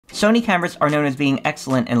Sony cameras are known as being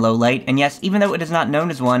excellent in low light, and yes, even though it is not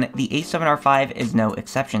known as one, the a7R V is no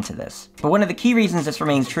exception to this. But one of the key reasons this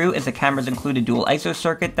remains true is the camera's included dual ISO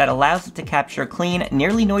circuit that allows it to capture clean,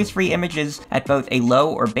 nearly noise-free images at both a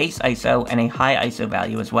low or base ISO and a high ISO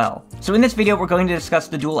value as well. So in this video, we're going to discuss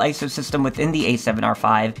the dual ISO system within the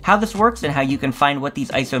a7R V, how this works and how you can find what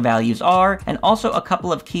these ISO values are, and also a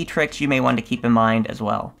couple of key tricks you may want to keep in mind as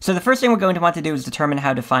well. So the first thing we're going to want to do is determine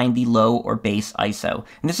how to find the low or base ISO.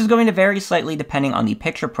 And this is going to vary slightly depending on the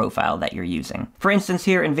picture profile that you're using. For instance,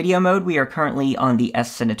 here in video mode, we are currently on the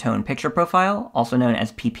S-Cinetone picture profile, also known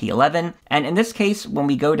as PP11. And in this case, when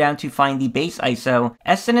we go down to find the base ISO,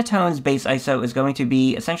 S-Cinetone's base ISO is going to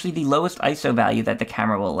be essentially the lowest ISO value that the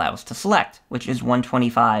camera will allow us to select, which is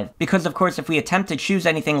 125. Because of course, if we attempt to choose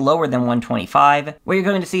anything lower than 125, what you're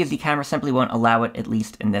going to see is the camera simply won't allow it, at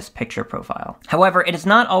least in this picture profile. However, it is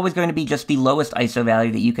not always going to be just the lowest ISO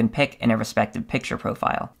value that you can pick in a respective picture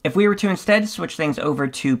profile. If we were to instead switch things over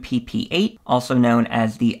to PP8, also known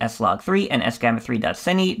as the S-Log3 and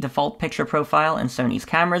S-Gamut3.Cine default picture profile in Sony's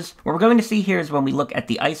cameras, what we're going to see here is when we look at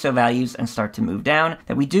the ISO values and start to move down,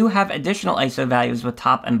 that we do have additional ISO values with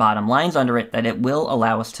top and bottom lines under it that it will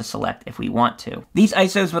allow us to select if we want to. These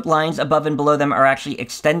ISOs with lines above and below them are actually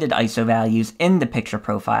extended ISO values in the picture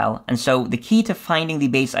profile, and so the key to finding the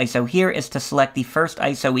base ISO here is to select the first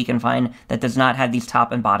ISO we can find that does not have these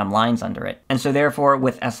top and bottom lines under it. And so therefore,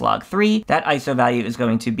 with S-Log3, that ISO value is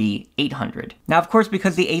going to be 800. Now, of course,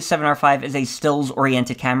 because the a7R V is a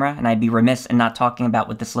stills-oriented camera, and I'd be remiss in not talking about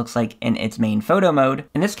what this looks like in its main photo mode,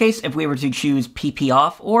 in this case, if we were to choose PP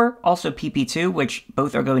off or also PP2, which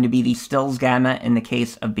both are going to be the stills gamma in the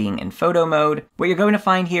case of being in photo mode, what you're going to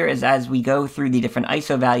find here is as we go through the different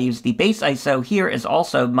ISO values, the base ISO here is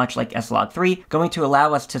also, much like S-Log3, going to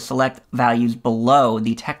allow us to select values below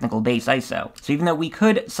the technical base ISO. So even though we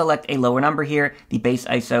could select a lower number here, the base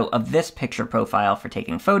ISO of this picture profile for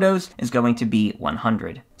taking photos is going to be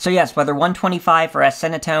 100. So yes, whether 125 for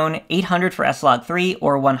S-Cinetone, 800 for S-Log3,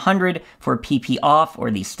 or 100 for PP off or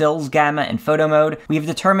the stills gamma in photo mode, we have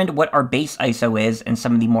determined what our base ISO is in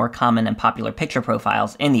some of the more common and popular picture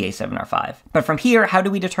profiles in the a7R V. But from here, how do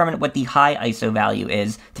we determine what the high ISO value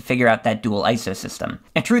is to figure out that dual ISO system?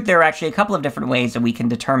 In truth, there are actually a couple of different ways that we can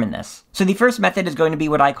determine this. So the first method is going to be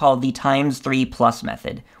what I call the ×3+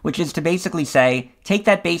 method, which is to basically say, take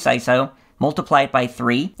that base ISO, multiply it by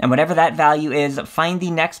 3, and whatever that value is, find the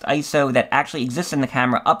next ISO that actually exists in the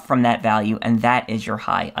camera up from that value, and that is your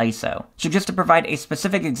high ISO. So just to provide a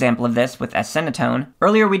specific example of this with S-Cinetone,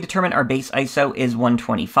 earlier we determined our base ISO is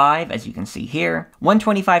 125, as you can see here.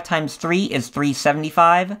 125 times 3 is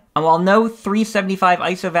 375, and while no 375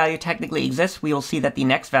 ISO value technically exists, we will see that the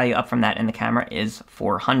next value up from that in the camera is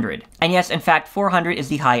 400. And yes, in fact, 400 is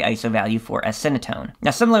the high ISO value for S-Cinetone. Now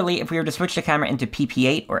similarly, if we were to switch the camera into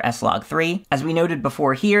PP8 or S-Log3, as we noted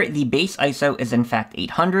before here, the base ISO is in fact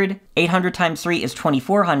 800. 800 times 3 is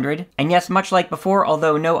 2400. And yes, much like before,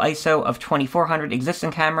 although no ISO of 2400 exists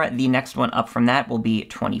in camera, the next one up from that will be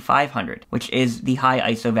 2500, which is the high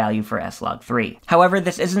ISO value for S-Log3. However,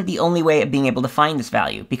 this isn't the only way of being able to find this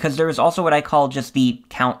value, because there is also what I call just the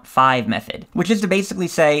count 5 method, which is to basically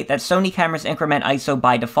say that Sony cameras increment ISO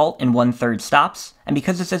by default in 1/3 stops. And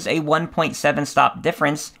because this is a 1.7 stop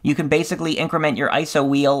difference, you can basically increment your ISO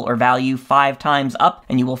wheel or value 5 times up,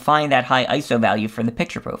 and you will find that high ISO value for the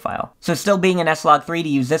picture profile. So still being an S-Log3, to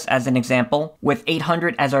use this as an example, with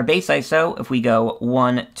 800 as our base ISO, if we go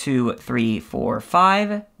 1, 2, 3, 4,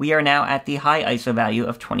 5, we are now at the high ISO value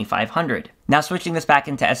of 2500. Now switching this back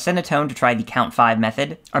into S-Cinetone to try the count 5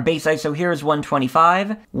 method, our base ISO here is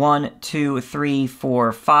 125, 1, 2, 3,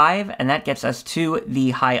 4, 5, and that gets us to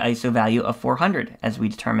the high ISO value of 400, as we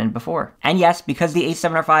determined before. And yes, because the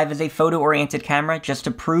a7R V is a photo-oriented camera, just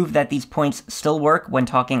to prove that these points still work when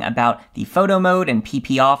talking about the photo mode and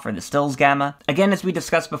PP off or the stills gamma, again, as we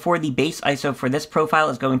discussed before, the base ISO for this profile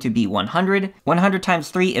is going to be 100. 100 times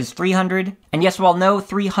 3 is 300. And yes, while no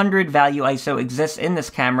 300 value ISO exists in this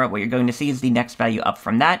camera, what you're going to see is the next value up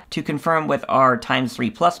from that, to confirm with our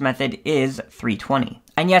 ×3+ method, is 320.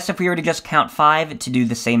 And yes, if we were to just count 5 to do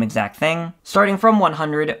the same exact thing, starting from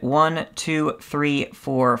 100, 1, 2, 3,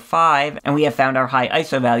 4, 5, and we have found our high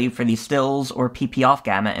ISO value for the stills or PP off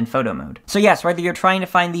gamma in photo mode. So yes, whether you're trying to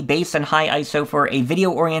find the base and high ISO for a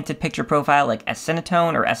video-oriented picture profile like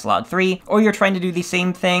S-Cinetone or S-Log3, or you're trying to do the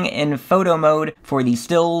same thing in photo mode for the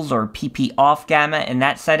stills or PP off gamma in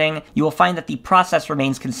that setting, you will find that the process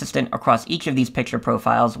remains consistent across each of these picture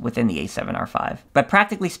profiles within the a7R V. But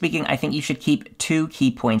practically speaking, I think you should keep 2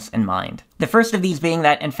 key points in mind. The first of these being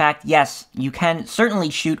that, in fact, yes, you can certainly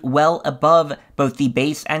shoot well above both the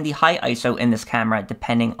base and the high ISO in this camera,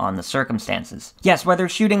 depending on the circumstances. Yes, whether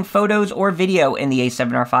shooting photos or video in the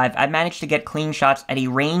A7R5, I managed to get clean shots at a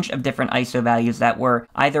range of different ISO values that were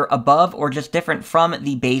either above or just different from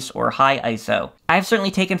the base or high ISO. I've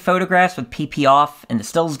certainly taken photographs with PP off in the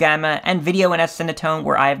stills gamma, and video in S-Cinetone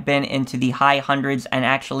where I've been into the high hundreds and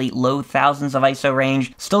actually low thousands of ISO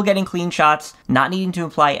range, still getting clean shots, not needing to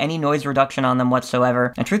apply any noise reduction on them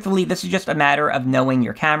whatsoever. And truthfully, this is just a matter of knowing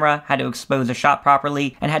your camera, how to expose a shot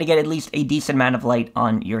properly, and how to get at least a decent amount of light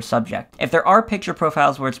on your subject. If there are picture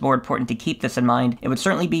profiles where it's more important to keep this in mind, it would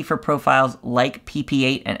certainly be for profiles like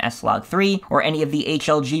PP8 and S-Log3, or any of the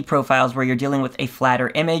HLG profiles where you're dealing with a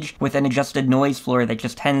flatter image with an adjusted noise floor that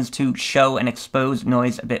just tends to show and expose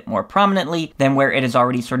noise a bit more prominently than where it is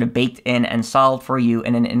already sort of baked in and solved for you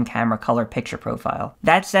in an in-camera color picture profile.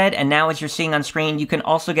 That said, and now as you're seeing on screen, you can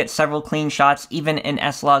also get several clean shots even in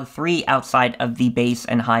S-Log3 outside of the base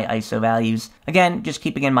and high ISO values. Again, just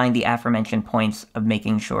keeping in mind the aforementioned points of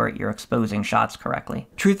making sure you're exposing shots correctly.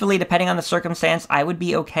 Truthfully, depending on the circumstance, I would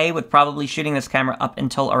be okay with probably shooting this camera up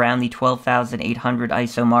until around the 12,800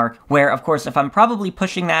 ISO mark, where of course if I'm probably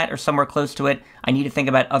pushing that or somewhere close to it, I need to think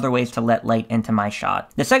about other ways to let light into my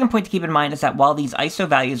shot. The second point to keep in mind is that while these ISO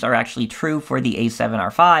values are actually true for the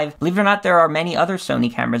A7R5, believe it or not, there are many other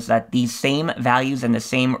Sony cameras that these same values and the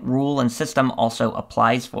same rule and system also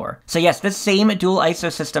applies for. So yes, this same dual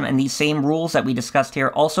ISO system and these same rules that we discussed here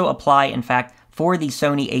also apply, in fact, for the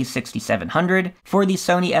Sony a6700, for the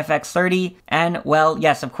Sony FX30, and, well,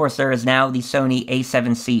 yes, of course, there is now the Sony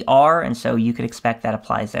a7CR, and so you could expect that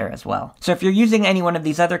applies there as well. So if you're using any one of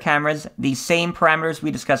these other cameras, the same parameters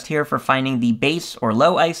we discussed here for finding the base or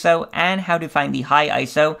low ISO, and how to find the high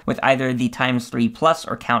ISO with either the x3+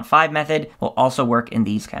 or count 5 method will also work in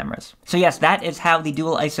these cameras. So yes, that is how the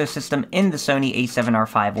dual ISO system in the Sony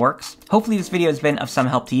a7R5 works. Hopefully this video has been of some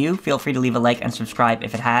help to you. Feel free to leave a like and subscribe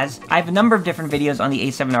if it has. I have a number of different videos on the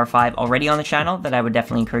A7R5 already on the channel that I would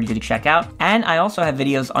definitely encourage you to check out, and I also have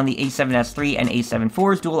videos on the A7S3 and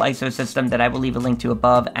A7IV's dual ISO system that I will leave a link to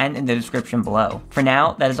above and in the description below. For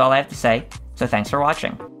now, that is all I have to say, so thanks for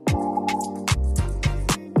watching.